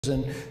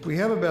And we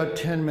have about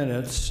 10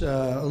 minutes,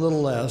 a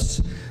little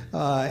less,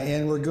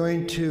 and we're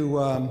going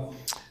to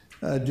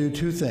do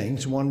two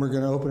things. One, we're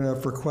going to open it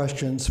up for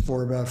questions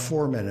for about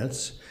 4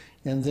 minutes,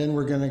 and then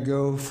we're going to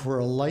go for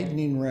a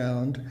lightning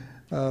round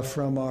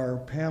from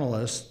our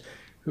panelists,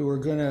 who are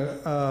going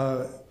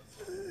to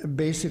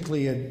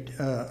basically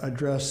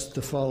address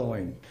the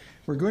following.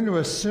 We're going to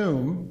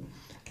assume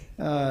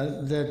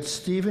that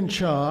Stephen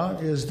Cha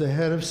is the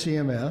head of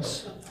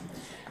CMS.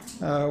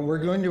 We're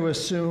going to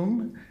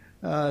assume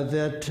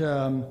that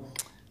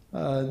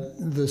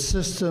the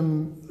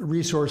system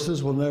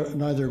resources will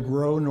neither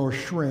grow nor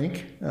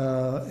shrink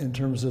in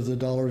terms of the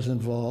dollars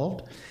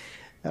involved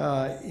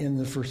in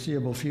the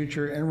foreseeable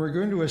future. And we're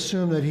going to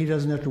assume that he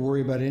doesn't have to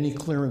worry about any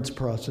clearance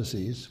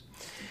processes.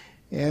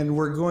 And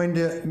we're going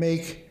to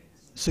make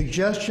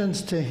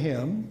suggestions to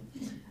him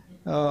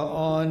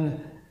on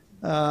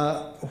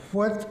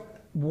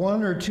what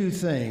one or two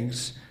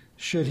things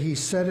should he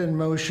set in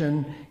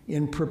motion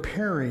in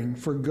preparing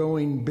for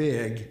going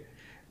big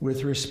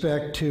with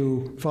respect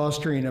to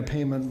fostering a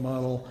payment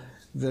model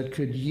that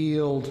could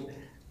yield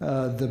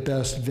the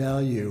best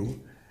value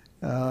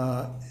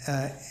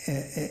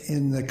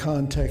in the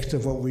context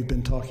of what we've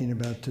been talking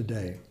about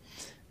today.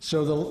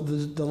 So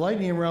the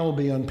lightning round will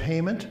be on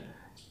payment.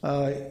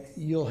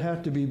 You'll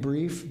have to be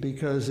brief,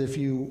 because if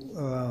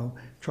you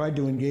tried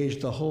to engage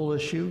the whole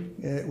issue,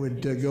 it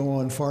would go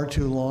on far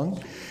too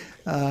long.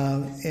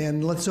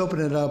 And let's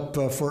open it up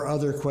for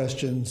other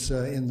questions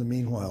in the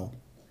meanwhile.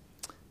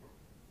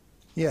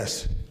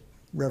 Yes,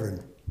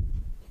 Reverend.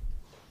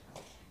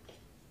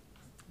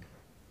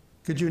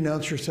 Could you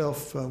announce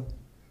yourself?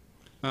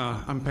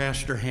 I'm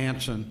Pastor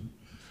Hanson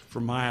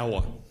from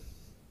Iowa.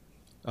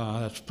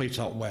 That's a place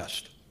out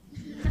west.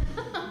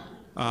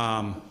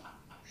 Live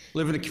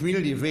in a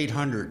community of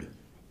 800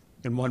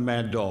 and one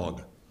mad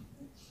dog.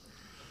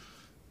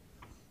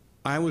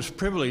 I was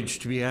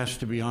privileged to be asked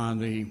to be on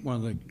one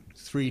of the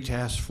 3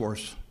 task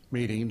force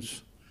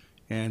meetings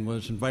and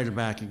was invited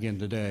back again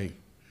today.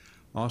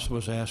 Also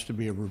was asked to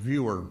be a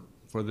reviewer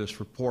for this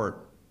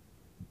report.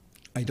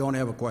 I don't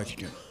have a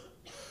question.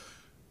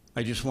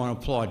 I just want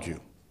to applaud you.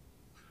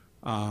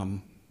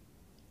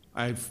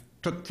 I've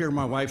took care of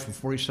my wife for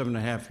 47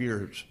 and a half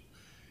years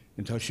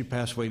until she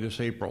passed away this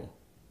April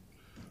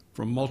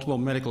from multiple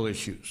medical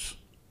issues.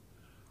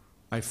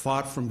 I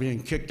fought from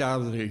being kicked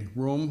out of the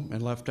room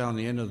and left down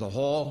the end of the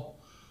hall,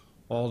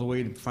 all the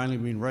way to finally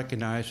being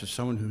recognized as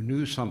someone who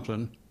knew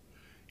something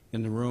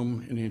in the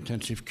room in the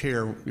intensive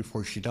care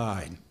before she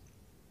died.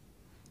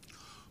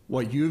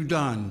 What you've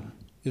done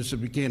is the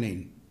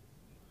beginning.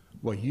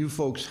 What you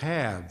folks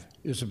have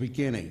is a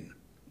beginning.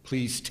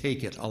 Please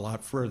take it a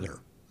lot further.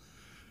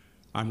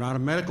 I'm not a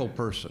medical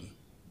person.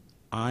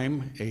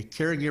 I'm a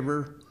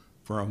caregiver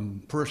for a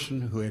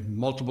person who had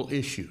multiple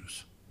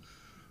issues,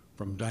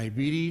 from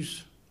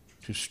diabetes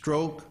to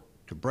stroke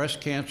to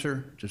breast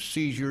cancer to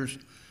seizures,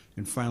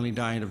 and finally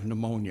dying of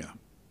pneumonia.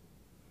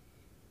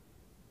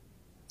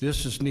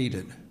 This is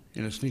needed,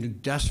 and it's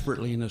needed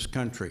desperately in this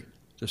country.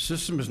 The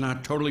system is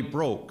not totally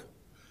broke,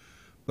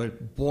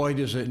 but boy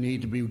does it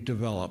need to be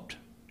developed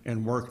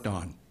and worked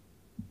on.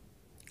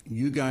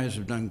 You guys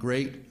have done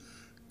great.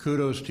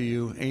 Kudos to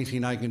you.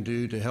 Anything I can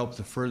do to help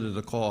to further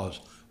the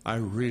cause, I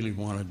really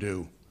want to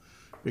do,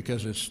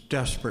 because it's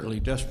desperately,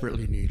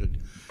 desperately needed.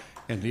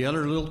 And the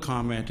other little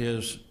comment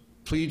is,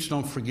 please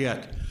don't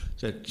forget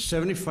that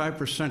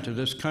 75% of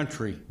this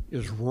country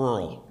is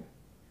rural.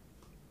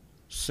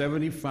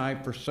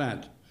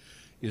 75%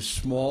 is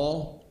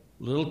small,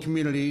 little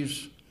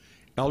communities,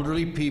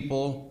 elderly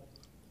people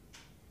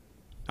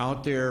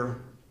out there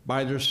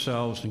by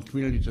themselves in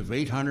communities of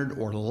 800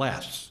 or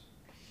less,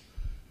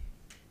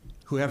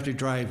 who have to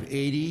drive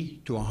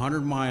 80 to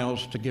 100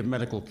 miles to get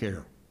medical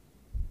care.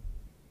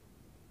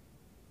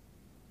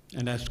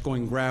 And that's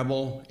going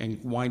gravel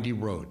and windy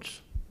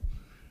roads.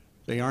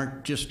 They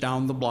aren't just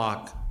down the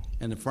block,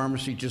 and the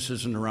pharmacy just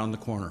isn't around the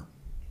corner.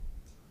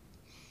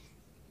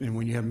 And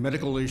when you have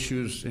medical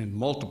issues in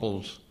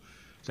multiples,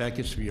 that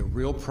gets to be a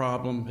real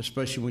problem,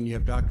 especially when you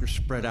have doctors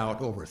spread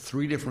out over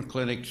 3 different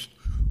clinics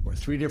or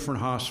 3 different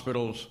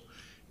hospitals,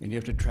 and you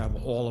have to travel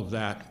all of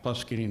that,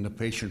 plus getting the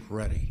patient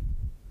ready.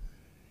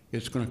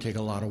 It's going to take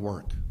a lot of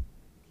work,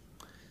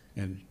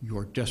 and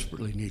you're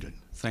desperately needed.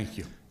 Thank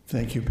you.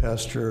 Thank you,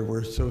 Pastor.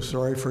 We're so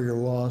sorry for your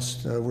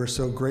loss. We're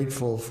so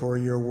grateful for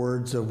your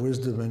words of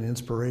wisdom and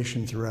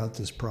inspiration throughout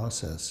this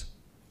process.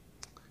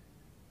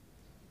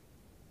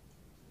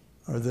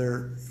 Are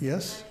there,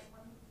 yes?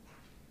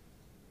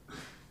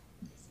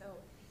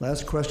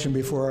 Last question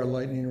before our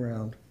lightning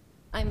round.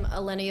 I'm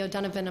Eleni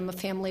O'Donovan. I'm a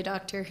family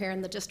doctor here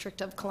in the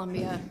District of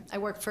Columbia. I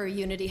work for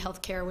Unity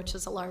Healthcare, which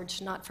is a large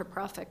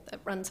not-for-profit that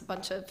runs a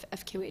bunch of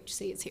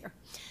FQHCs here.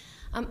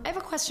 I have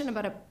a question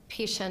about a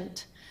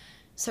patient.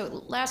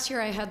 So last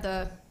year I had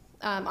the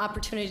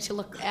opportunity to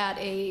look at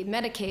a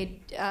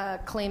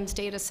Medicaid claims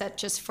data set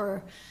just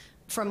from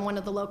one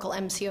of the local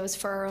MCOs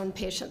for our own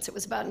patients. It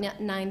was about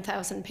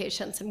 9,000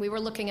 patients, and we were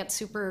looking at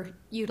super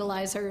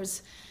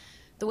utilizers,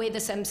 the way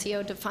this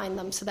MCO defined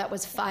them. So that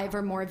was 5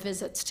 or more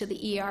visits to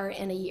the ER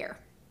in a year.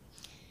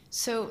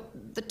 So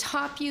the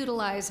top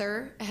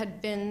utilizer had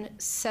been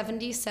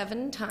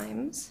 77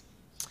 times.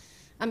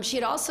 She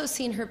had also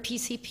seen her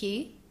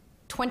PCP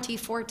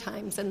 24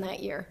 times in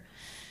that year.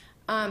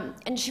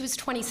 And she was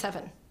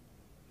 27.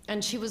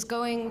 And she was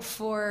going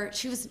for,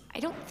 I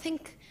don't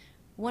think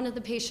one of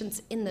the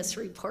patients in this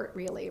report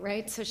really,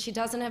 right? So she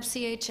doesn't have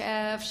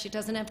CHF, she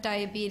doesn't have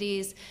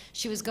diabetes.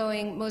 She was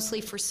going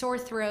mostly for sore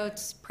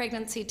throats,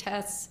 pregnancy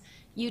tests,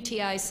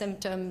 UTI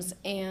symptoms,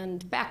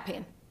 and back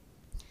pain.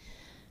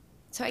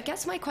 So I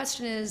guess my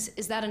question is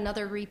that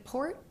another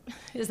report?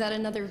 Is that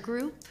another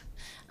group?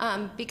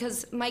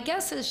 Because my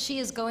guess is she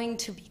is going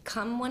to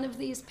become one of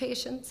these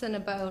patients in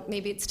about,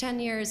 maybe it's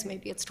 10 years,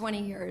 maybe it's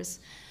 20 years.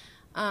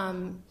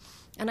 And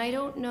I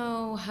don't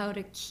know how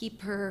to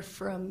keep her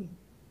from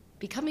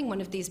becoming one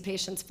of these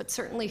patients, but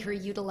certainly her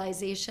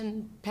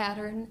utilization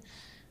pattern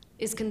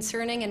is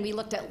concerning, and we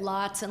looked at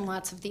lots and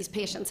lots of these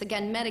patients.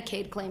 Again,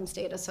 Medicaid claims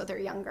data, so they're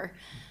younger.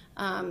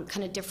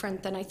 Kind of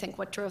different than I think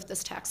what drove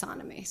this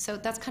taxonomy. So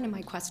that's kind of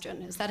my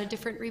question. Is that a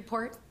different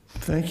report?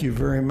 Thank you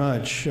very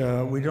much.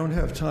 We don't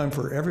have time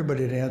for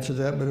everybody to answer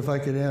that, but if I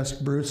could ask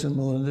Bruce and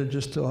Melinda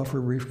just to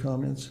offer brief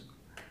comments.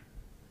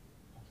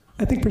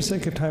 I think for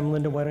sake of time,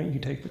 Linda, why don't you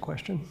take the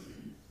question?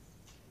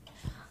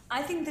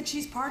 I think that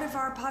she's part of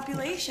our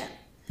population.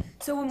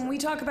 So when we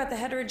talk about the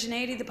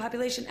heterogeneity of the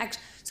population,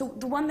 so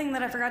the one thing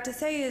that I forgot to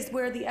say is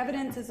where the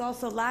evidence is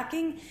also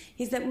lacking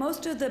is that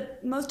most of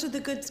the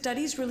good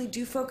studies really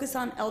do focus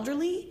on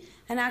elderly,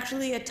 and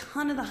actually a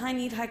ton of the high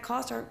need, high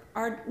cost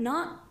are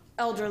not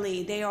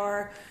elderly. They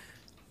are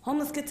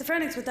homeless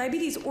schizophrenics with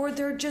diabetes, or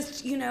they're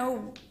just,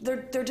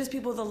 they're just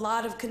people with a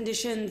lot of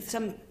conditions,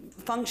 some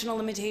functional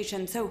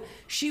limitations. So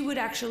she would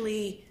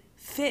actually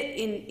fit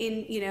in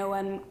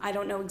and I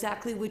don't know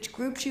exactly which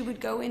group she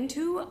would go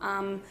into,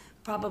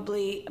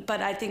 probably,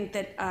 but I think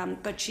that,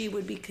 but she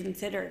would be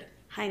considered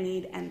high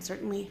need and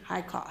certainly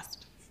high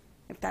cost,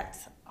 if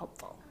that's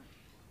helpful.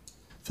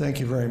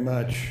 Thank you very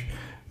much.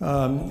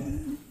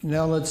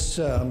 Now let's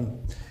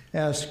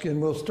ask,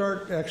 and we'll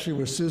start actually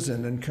with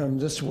Susan and come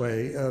this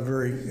way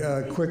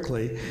very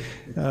quickly.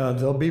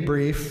 They'll be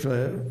brief.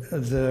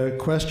 The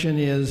question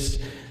is,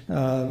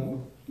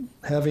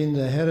 having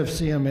the head of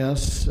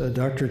CMS,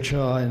 Dr.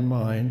 Cha, in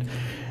mind,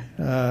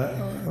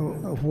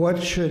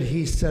 what should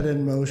he set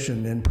in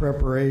motion in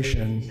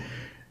preparation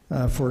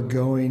for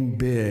going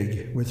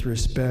big with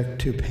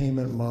respect to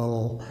payment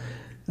model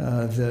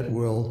that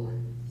will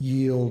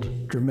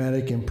yield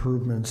dramatic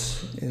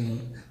improvements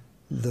in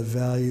the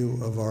value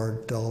of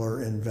our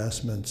dollar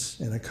investments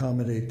and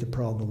accommodate the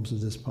problems of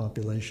this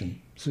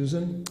population?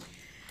 Susan?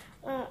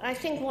 I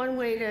think one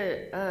way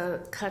to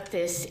cut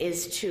this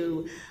is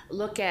to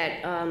look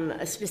at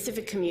a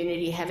specific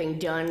community having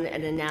done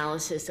an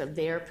analysis of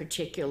their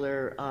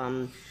particular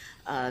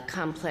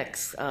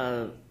complex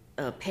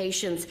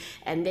patients,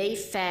 and they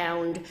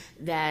found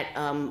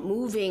that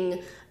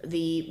moving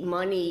the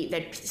money,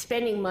 that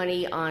spending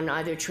money on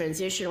either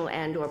transitional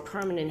and or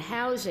permanent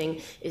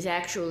housing is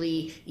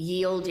actually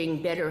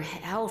yielding better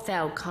health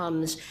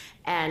outcomes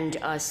and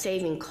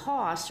saving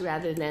costs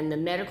rather than the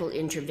medical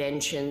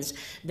interventions,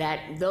 that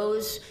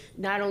those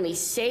not only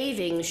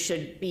savings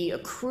should be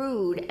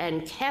accrued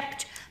and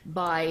kept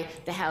by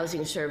the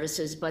housing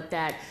services, but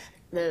that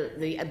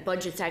the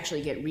budgets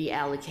actually get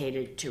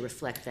reallocated to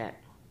reflect that.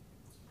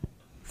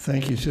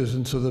 Thank you,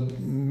 Susan. So the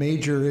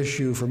major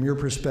issue from your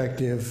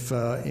perspective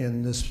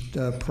in this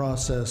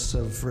process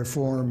of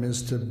reform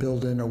is to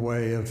build in a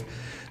way of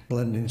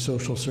blending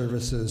social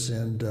services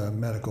and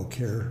medical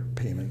care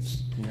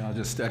payments. Yeah, I'll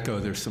just echo,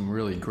 there's some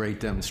really great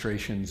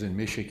demonstrations in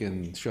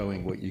Michigan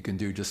showing what you can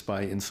do just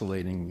by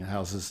insulating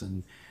houses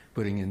and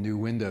putting in new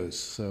windows.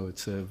 So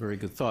it's a very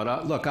good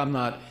thought. Look, I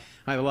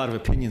have a lot of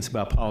opinions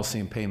about policy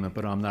and payment,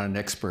 but I'm not an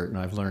expert, and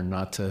I've learned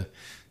not to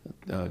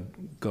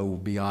go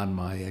beyond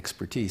my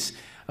expertise.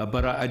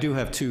 But I do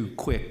have two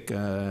quick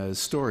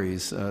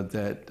stories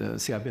that,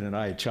 see, I've been at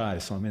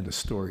IHI, so I'm into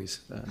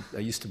stories. I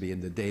used to be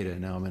into data,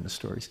 now I'm into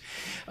stories.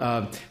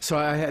 So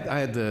I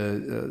had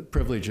the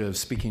privilege of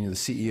speaking to the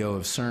CEO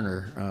of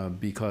Cerner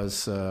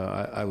because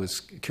I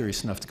was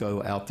curious enough to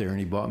go out there, and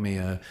he bought me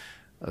a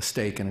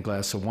steak and a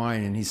glass of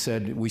wine, and he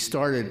said, we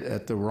started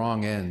at the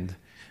wrong end.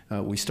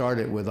 We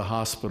started with a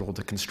hospital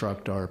to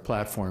construct our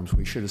platforms.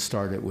 We should have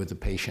started with the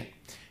patient.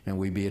 And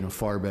we'd be in a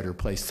far better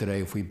place today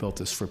if we built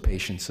this for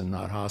patients and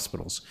not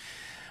hospitals.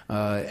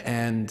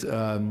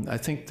 I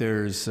think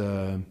there's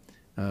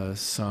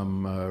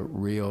some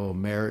real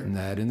merit in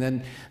that. And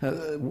then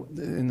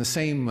in the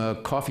same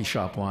coffee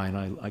shop line,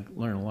 I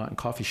learned a lot in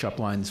coffee shop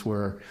lines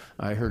where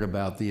I heard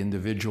about the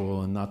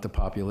individual and not the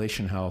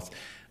population health.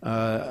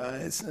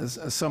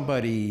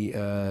 Somebody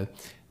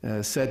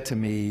said to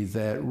me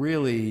that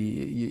really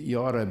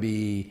you ought to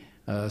be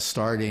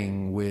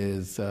starting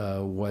with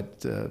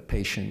what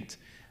patient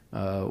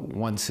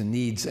wants and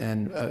needs.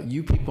 And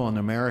you people in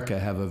America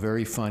have a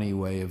very funny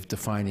way of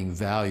defining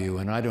value,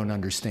 and I don't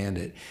understand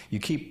it. You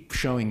keep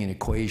showing an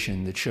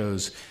equation that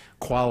shows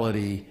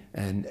quality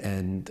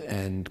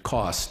and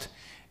cost.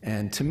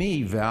 And to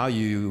me,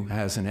 value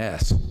has an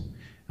S.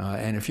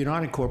 And if you're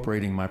not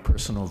incorporating my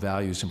personal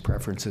values and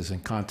preferences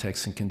and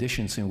contexts and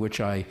conditions in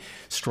which I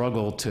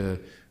struggle to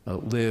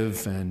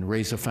live and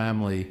raise a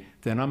family,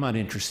 then I'm not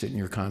interested in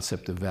your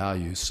concept of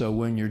values. So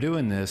when you're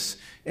doing this,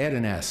 add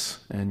an S,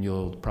 and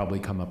you'll probably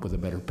come up with a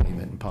better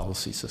payment and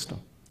policy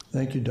system.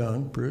 Thank you,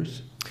 Don.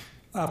 Bruce?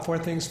 4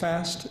 things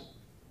fast.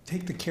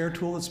 Take the care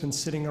tool that's been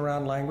sitting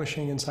around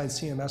languishing inside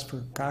CMS for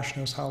gosh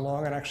knows how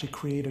long and actually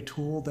create a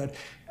tool that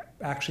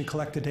actually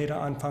collected data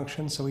on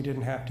functions so we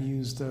didn't have to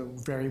use the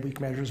very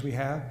weak measures we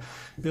have.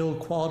 Build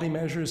quality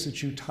measures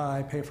that you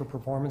tie pay for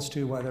performance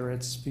to, whether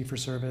it's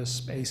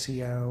fee-for-service,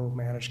 ACO,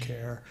 managed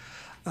care.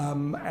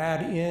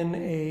 Add in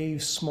a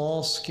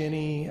small,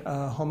 skinny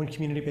home and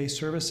community-based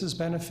services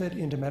benefit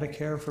into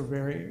Medicare for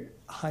very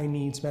high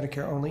needs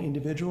Medicare-only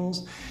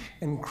individuals,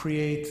 and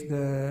create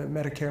the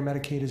Medicare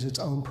Medicaid as its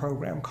own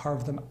program.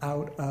 Carve them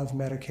out of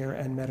Medicare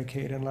and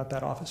Medicaid and let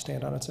that office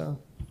stand on its own.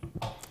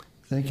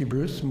 Thank you,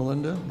 Bruce.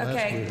 Melinda?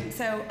 Okay,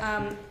 so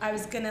I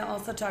was going to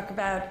also talk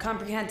about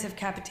comprehensive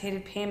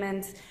capitated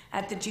payments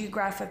at the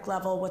geographic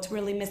level. What's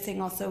really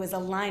missing also is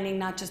aligning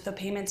not just the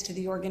payments to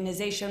the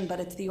organization, but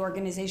it's the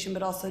organization,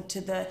 but also to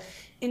the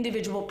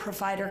individual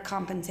provider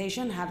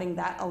compensation, having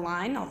that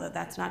align, although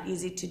that's not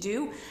easy to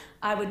do.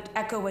 I would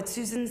echo what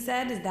Susan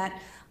said, is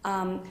that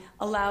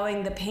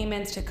allowing the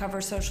payments to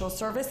cover social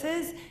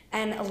services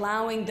and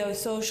allowing those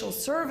social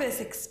service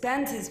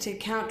expenses to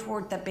count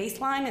toward the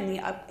baseline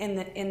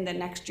in the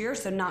next year,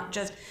 so not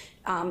just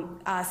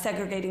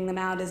segregating them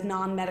out as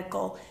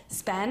non-medical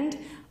spend,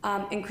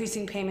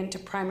 increasing payment to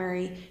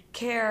primary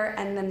care,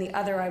 and then the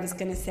other I was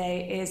going to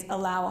say is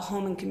allow a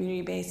home and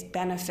community-based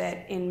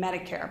benefit in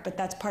Medicare, but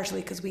that's partially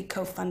because we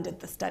co-funded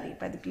the study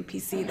by the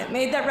BPC that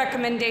made that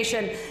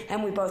recommendation,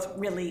 and we both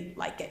really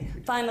like it.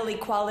 Finally,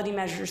 quality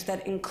measures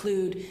that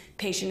include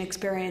patient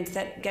experience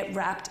that get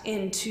wrapped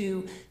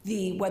into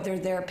the whether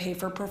they're pay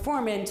for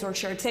performance or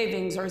shared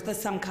savings or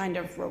some kind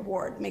of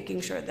reward,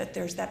 making sure that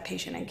there's that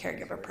patient and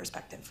caregiver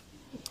perspective.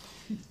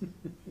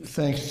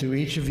 Thanks to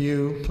each of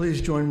you.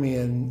 Please join me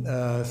in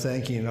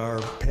thanking our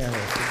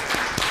panelists.